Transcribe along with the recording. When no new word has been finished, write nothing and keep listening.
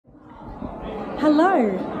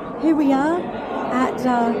Hello, here we are at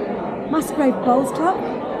Musgrave Bowls Club,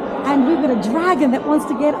 and we've got a dragon that wants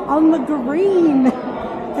to get on the green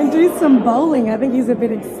and do some bowling. I think he's a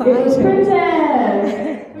bit excited.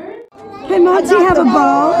 Can Monty have a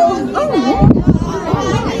bowl? Oh,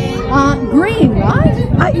 yeah. Green,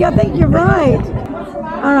 right? Yeah, I think you're right.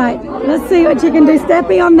 All right, let's see what you can do.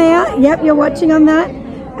 Steppy on there. Yep, you're watching on that.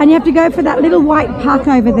 And you have to go for that little white puck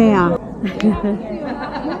over there.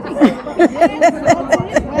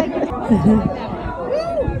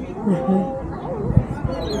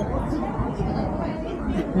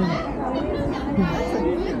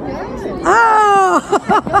 Oh!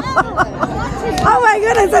 Oh my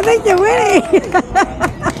goodness, I think you're winning!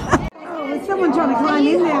 Oh, was someone trying to climb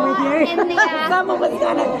in there with you? Someone was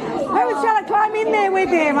trying to... Who was trying to climb in there with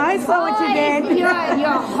him? I saw what you did. You're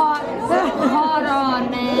hot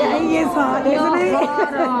on, man. Yeah, he is hot, isn't he?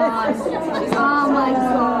 Hot on. Oh my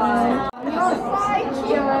god. You're so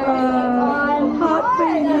cute. Hot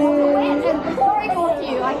for you.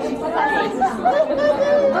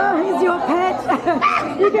 Oh, he's your pet.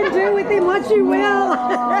 You can do with him what you will.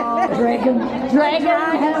 Dragon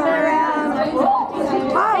around.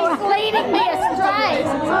 Oh, He's leading me astray.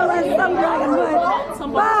 oh, that's some dragon wood.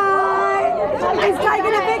 Bye. He's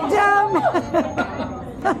taking a victim.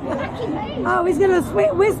 Oh, he's going to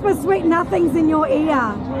whisper sweet nothings in your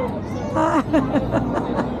ear.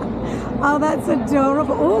 Oh, that's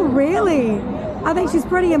adorable. Oh, really? I think she's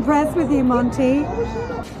pretty impressed with you, Monty. I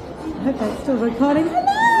hope that's still recording.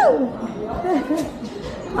 Hello!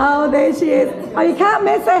 Oh, there she is. Oh, you can't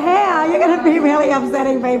miss her hair. You're going to be really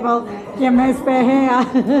upsetting people. You missed their hair.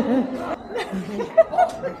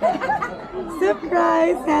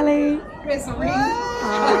 Surprise, Ellie.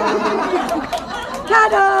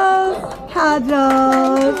 Cuddles!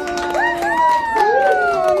 Cuddles!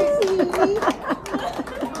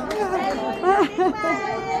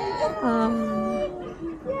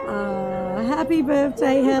 Happy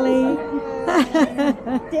birthday, Helly.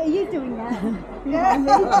 Are you doing that?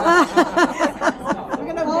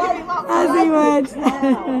 As he would.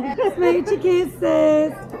 Smoochie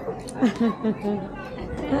kisses.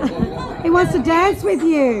 He wants to dance with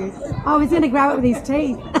you. Oh, he's going to grab it with his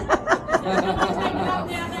teeth.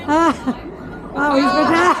 Oh, he's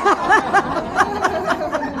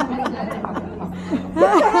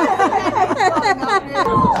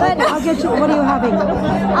I'll get you. What are you having?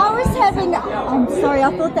 I was having, I'm sorry, I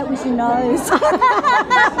thought that was your nose.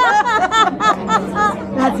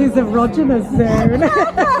 That's his erogenous zone.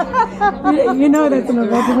 you know that's an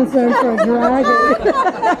erogenous zone for a dragon.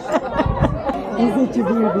 Is it your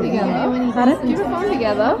beauty? You were fun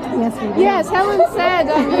together. Yes, we did. Yes, Helen said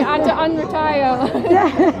I had to unretire.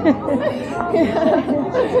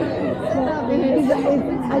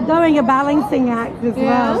 He's doing a balancing act as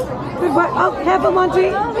well. Good work. Oh, careful,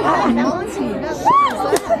 Monty.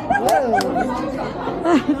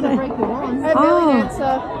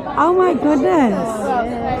 Oh my goodness.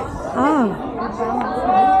 Oh.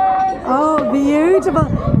 Oh, beautiful.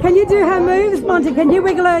 Can you do her moves, Monty? Can you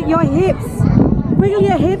wiggle your hips? Wiggle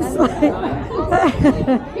your hips.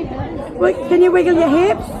 Can you wiggle your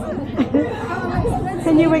hips?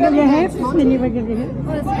 Can you wiggle your hips? Can you wiggle your hips?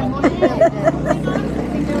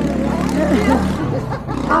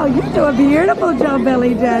 Oh, you do a beautiful job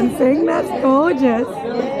belly dancing. That's gorgeous.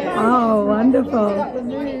 Oh, wonderful.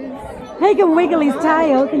 He can wiggle his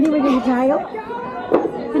tail. Can you wiggle your tail?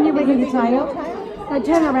 Can you wiggle your tail? No,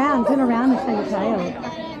 turn around and show your tail.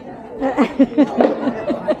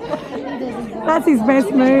 That's his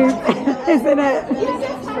best move, isn't it?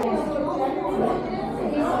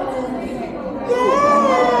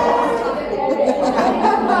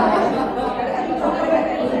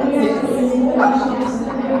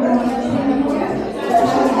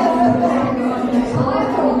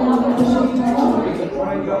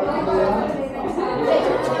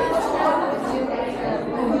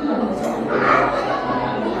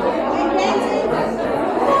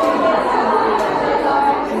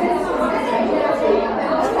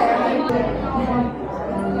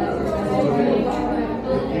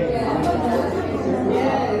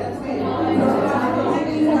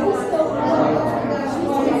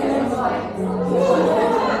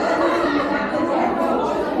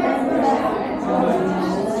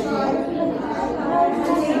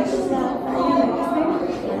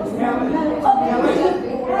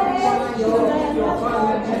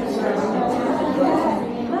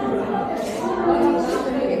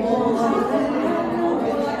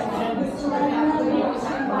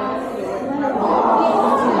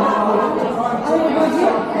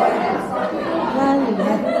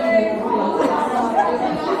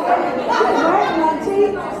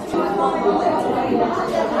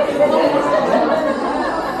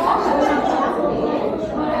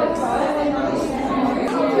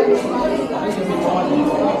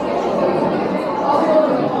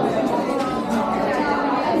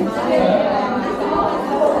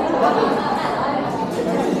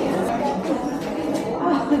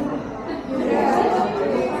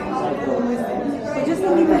 We're just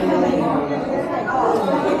looking for Kelly.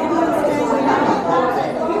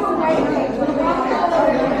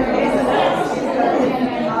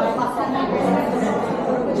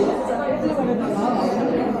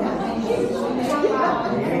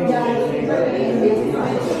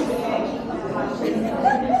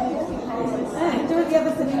 Do it the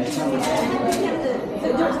other side. So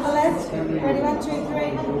do it to the left. Ready, 1, 2, 3.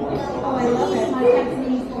 Oh, I love it.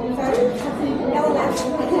 So, yellow left.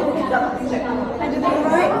 And to the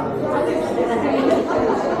right.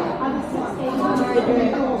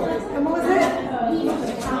 And what was it?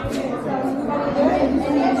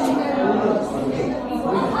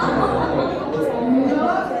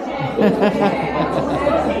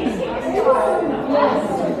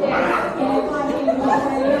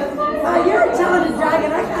 Oh, you're a talented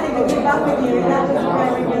dragon. I can't even keep up with you. That was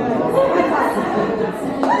very good.